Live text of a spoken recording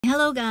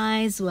Hello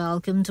guys,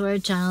 welcome to our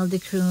channel, the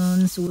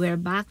Kruns. We're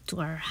back to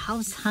our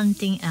house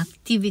hunting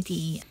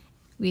activity.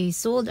 We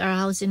sold our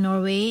house in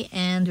Norway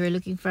and we're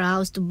looking for a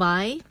house to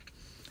buy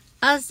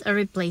as a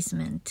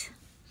replacement.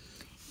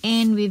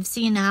 And we've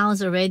seen a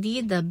house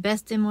already, the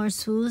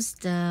Bestemor's house,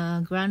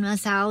 the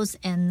grandma's house,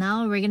 and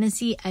now we're gonna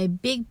see a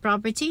big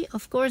property,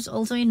 of course,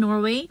 also in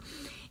Norway.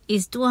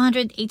 Is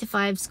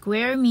 285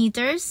 square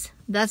meters.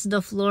 That's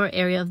the floor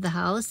area of the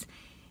house.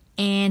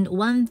 And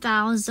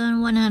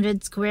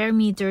 1,100 square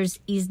meters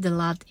is the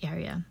lot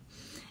area.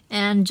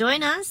 And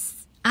join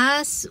us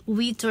as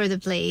we tour the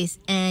place,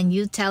 and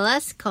you tell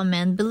us,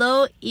 comment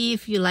below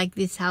if you like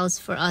this house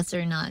for us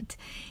or not.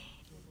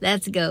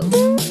 Let's go.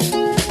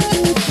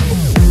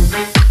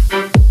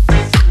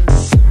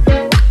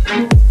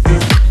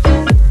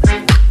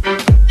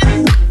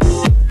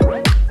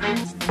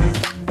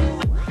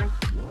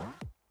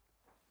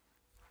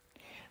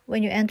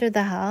 When you enter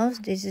the house,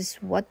 this is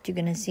what you're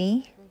gonna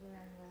see.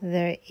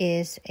 There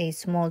is a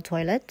small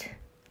toilet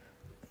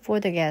for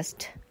the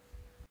guest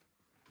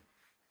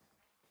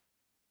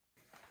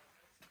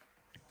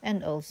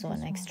and also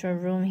an extra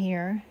room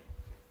here.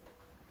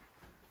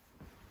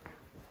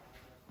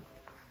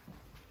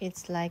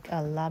 It's like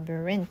a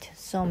labyrinth,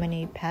 so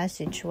many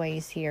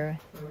passageways here.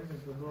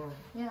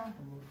 Yeah.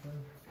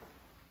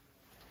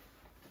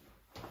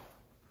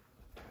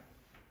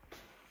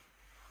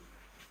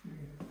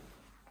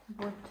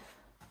 What?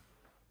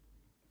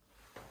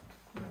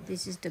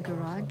 This is the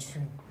garage.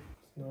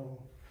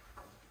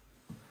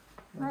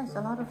 Nice,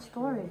 a lot of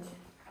storage.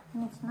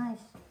 It's nice.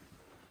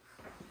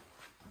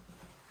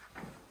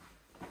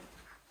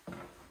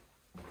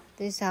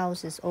 This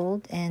house is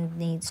old and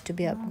needs to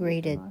be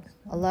upgraded.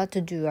 A lot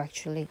to do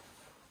actually.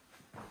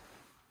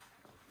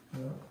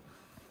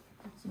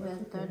 It's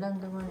better than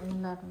the one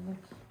in Larvik.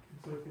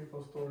 It's okay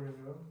for storing,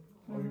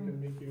 yeah? Or you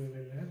can make it in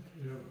a land.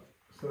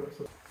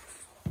 Yeah.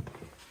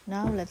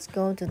 Now let's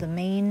go to the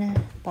main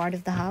part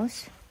of the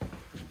house.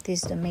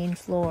 This is the main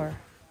floor.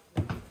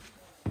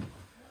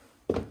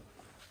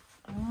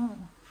 Oh.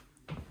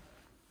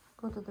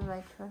 Go to the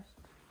right first.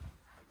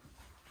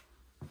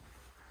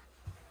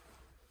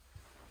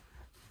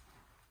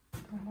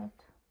 Toilet.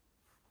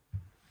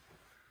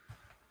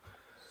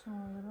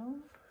 Small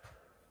room.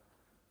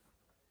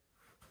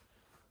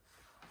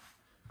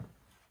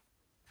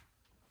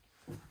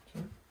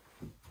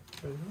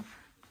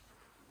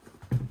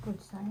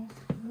 Good size.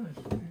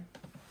 Nice.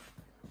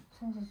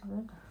 Size is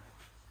good.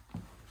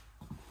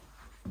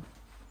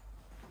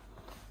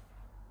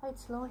 Oh,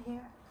 it's low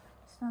here.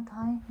 It's not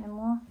high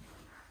anymore.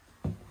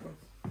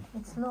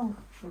 It's low.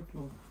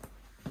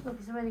 Look,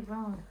 it's already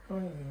ground. Oh,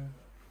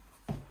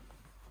 yeah.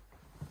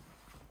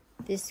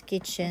 This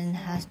kitchen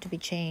has to be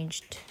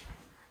changed.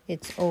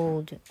 It's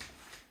old.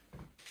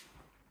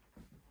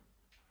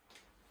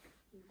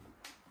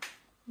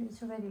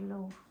 It's already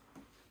low.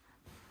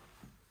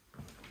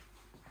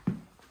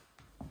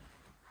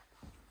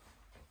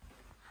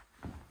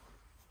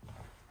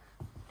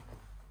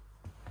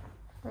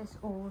 That's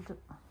old.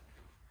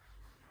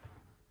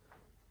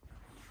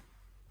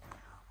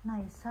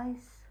 Nice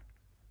size.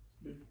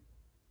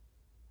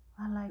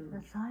 I like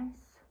the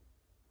size.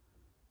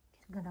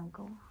 It's gonna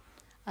go.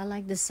 I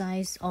like the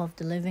size of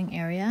the living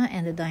area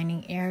and the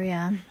dining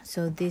area,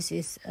 so this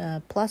is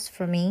a plus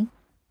for me.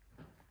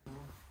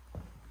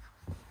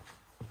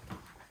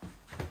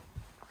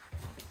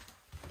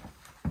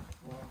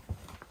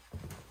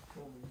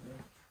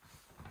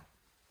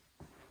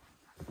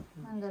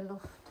 And the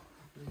loft.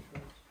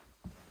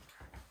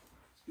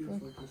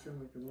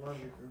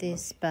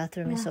 This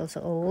bathroom is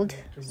also old,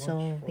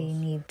 so we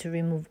need to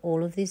remove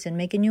all of this and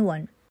make a new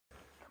one.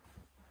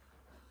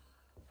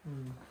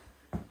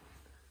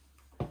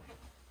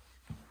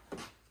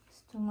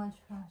 It's too much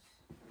for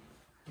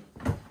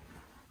us.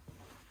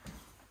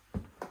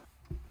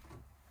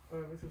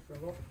 This is the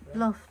loft.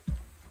 Loft.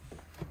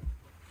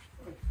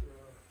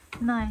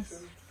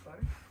 Nice.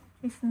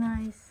 It's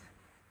nice.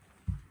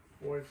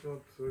 Why it's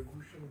not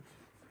cushioned?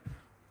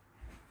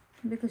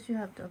 Because you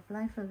have to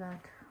apply for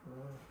that.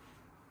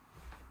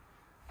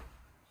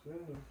 Oh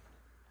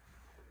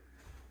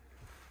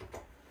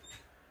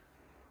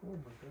my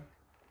god.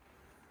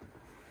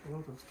 A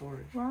lot of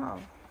storage. Wow.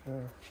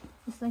 Yeah.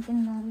 It's like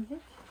in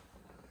Larvik.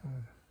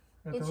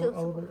 It's a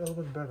little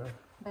bit better.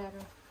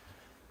 Better.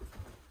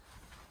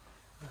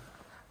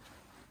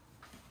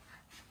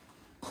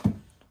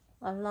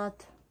 A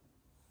lot.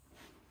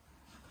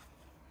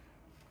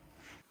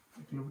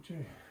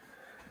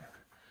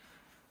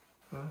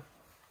 Huh?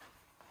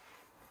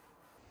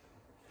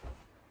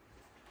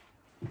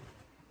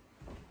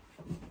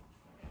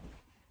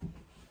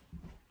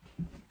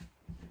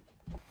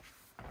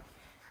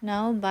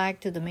 Now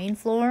back to the main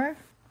floor.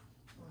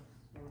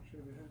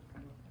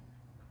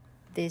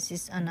 This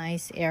is a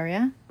nice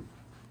area.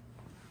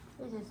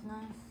 This is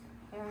nice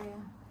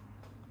area.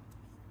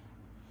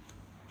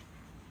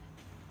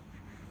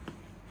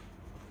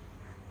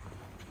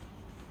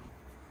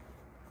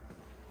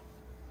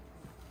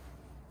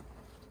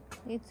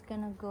 It's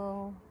gonna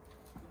go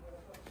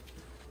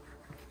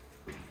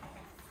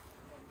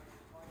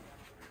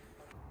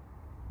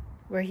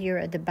We're here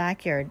at the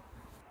backyard.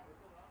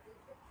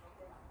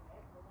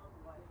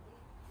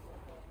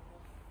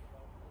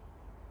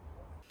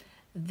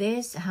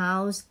 This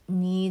house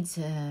needs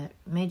a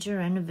major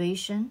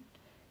renovation,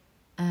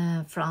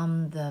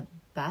 from the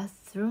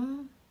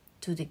bathroom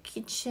to the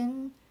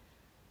kitchen,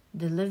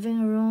 the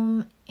living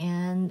room,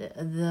 and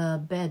the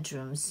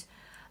bedrooms.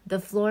 The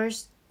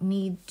floors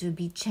need to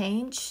be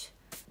changed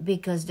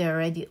because they're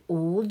already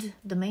old.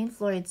 The main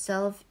floor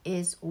itself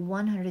is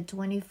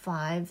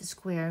 125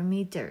 square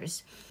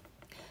meters.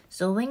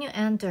 So when you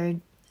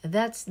entered,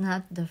 that's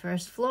not the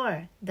first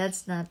floor.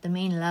 That's not the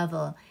main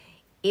level.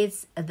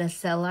 It's the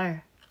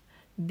cellar,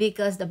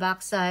 because the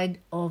backside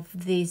of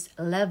this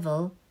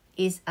level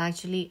is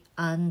actually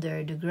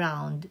under the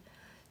ground.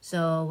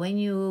 So when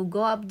you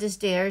go up the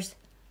stairs,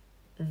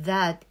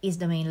 that is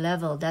the main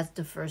level. That's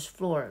the first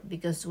floor,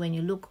 because when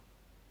you look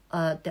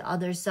at the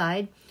other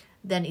side,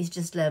 then it's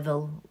just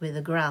level with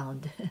the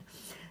ground.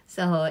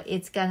 So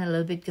it's kind of a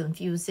little bit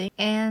confusing.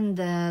 And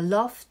the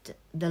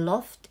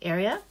loft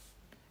area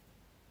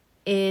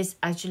is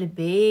actually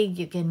big.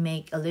 You can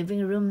make a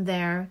living room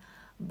there,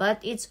 but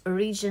it's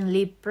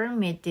originally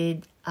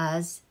permitted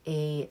as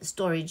a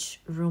storage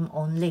room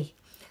only.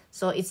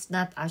 So it's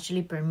not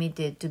actually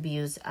permitted to be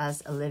used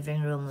as a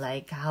living room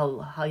like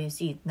how you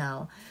see it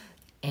now.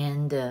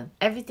 And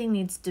everything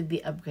needs to be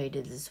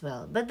upgraded as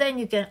well. But then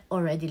you can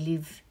already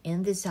live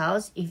in this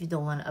house. If you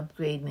don't want to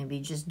upgrade, maybe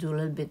just do a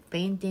little bit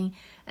painting,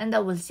 and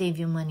that will save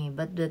you money.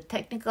 But the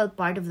technical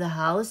part of the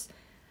house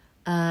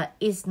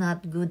is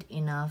not good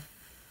enough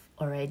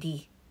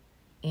already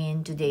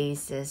in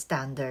today's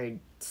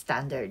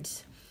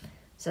standards.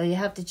 So you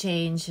have to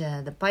change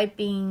the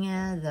piping,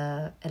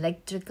 the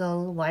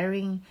electrical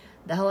wiring.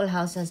 The whole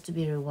house has to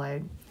be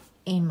rewired,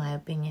 in my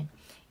opinion,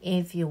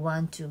 if you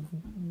want to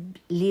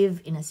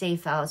live in a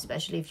safe house,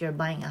 especially if you're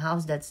buying a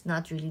house that's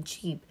not really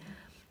cheap.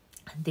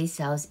 This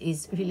house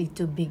is really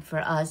too big for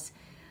us.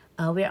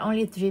 We're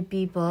only 3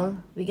 people.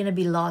 We're gonna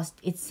be lost.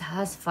 It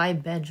has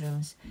 5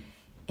 bedrooms,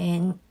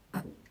 and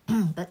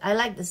but I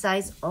like the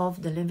size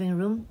of the living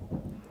room.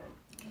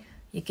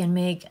 You can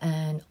make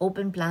an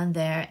open plan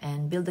there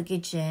and build a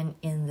kitchen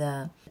in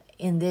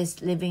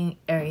this living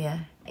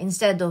area,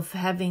 instead of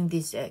having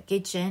this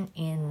kitchen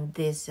in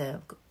this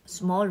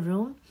small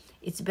room.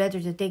 It's better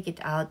to take it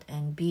out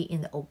and be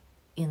in the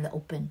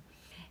open,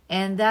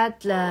 and that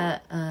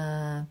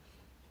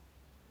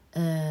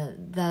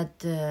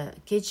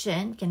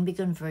kitchen can be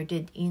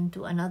converted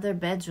into another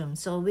bedroom.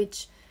 So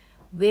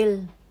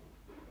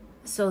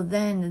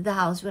then the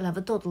house will have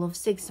a total of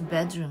 6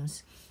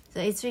 bedrooms.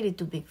 So it's really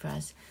too big for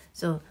us.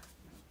 So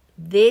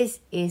this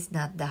is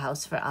not the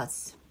house for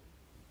us.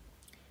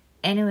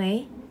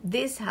 Anyway,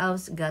 this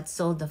house got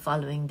sold the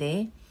following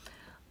day.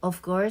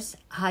 Of course,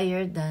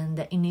 higher than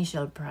the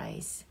initial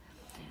price.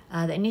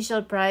 The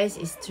initial price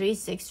is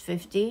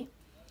 $3,650,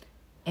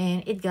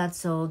 and it got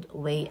sold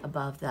way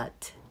above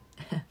that.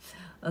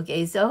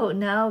 Okay, so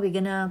now we're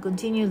gonna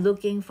continue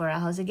looking for a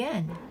house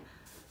again.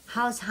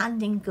 House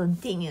hunting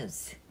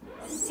continues.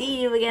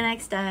 See you again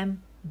next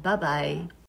time. Bye-bye.